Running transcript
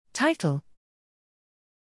Title: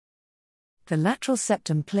 The lateral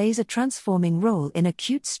septum plays a transforming role in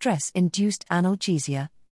acute stress-induced analgesia.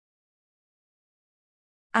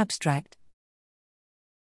 Abstract: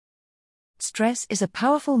 Stress is a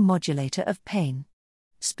powerful modulator of pain.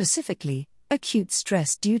 Specifically, acute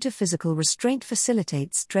stress due to physical restraint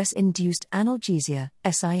facilitates stress-induced analgesia,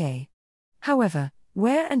 SIA. However,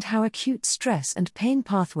 where and how acute stress and pain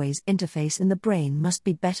pathways interface in the brain must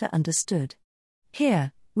be better understood.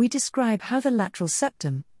 Here, we describe how the lateral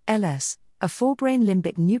septum, LS, a forebrain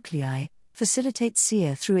limbic nuclei, facilitates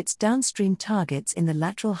SIA through its downstream targets in the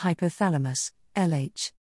lateral hypothalamus,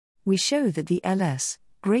 LH. We show that the LS,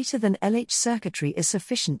 greater than LH circuitry is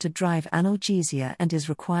sufficient to drive analgesia and is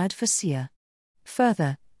required for SIA.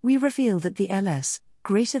 Further, we reveal that the LS,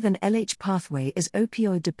 greater than LH pathway is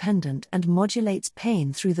opioid dependent and modulates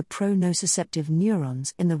pain through the pro-nociceptive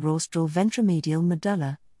neurons in the rostral ventromedial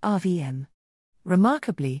medulla, RVM.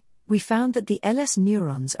 Remarkably, we found that the LS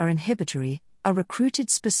neurons are inhibitory, are recruited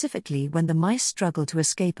specifically when the mice struggle to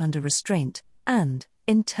escape under restraint, and,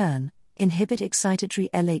 in turn, inhibit excitatory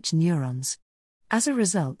LH neurons. As a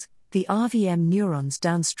result, the RVM neurons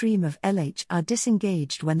downstream of LH are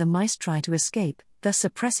disengaged when the mice try to escape, thus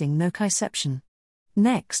suppressing nociception.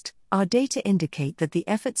 Next, our data indicate that the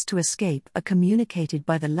efforts to escape are communicated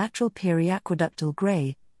by the lateral periaqueductal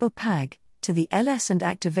gray, or PAG, to the LS, and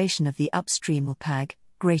activation of the upstream or PAG,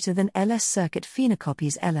 greater than LS circuit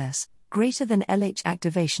phenocopies LS, greater than LH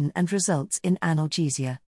activation and results in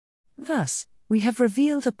analgesia. Thus, we have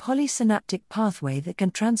revealed a polysynaptic pathway that can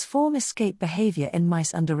transform escape behavior in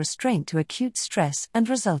mice under restraint to acute stress and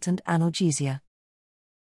resultant analgesia.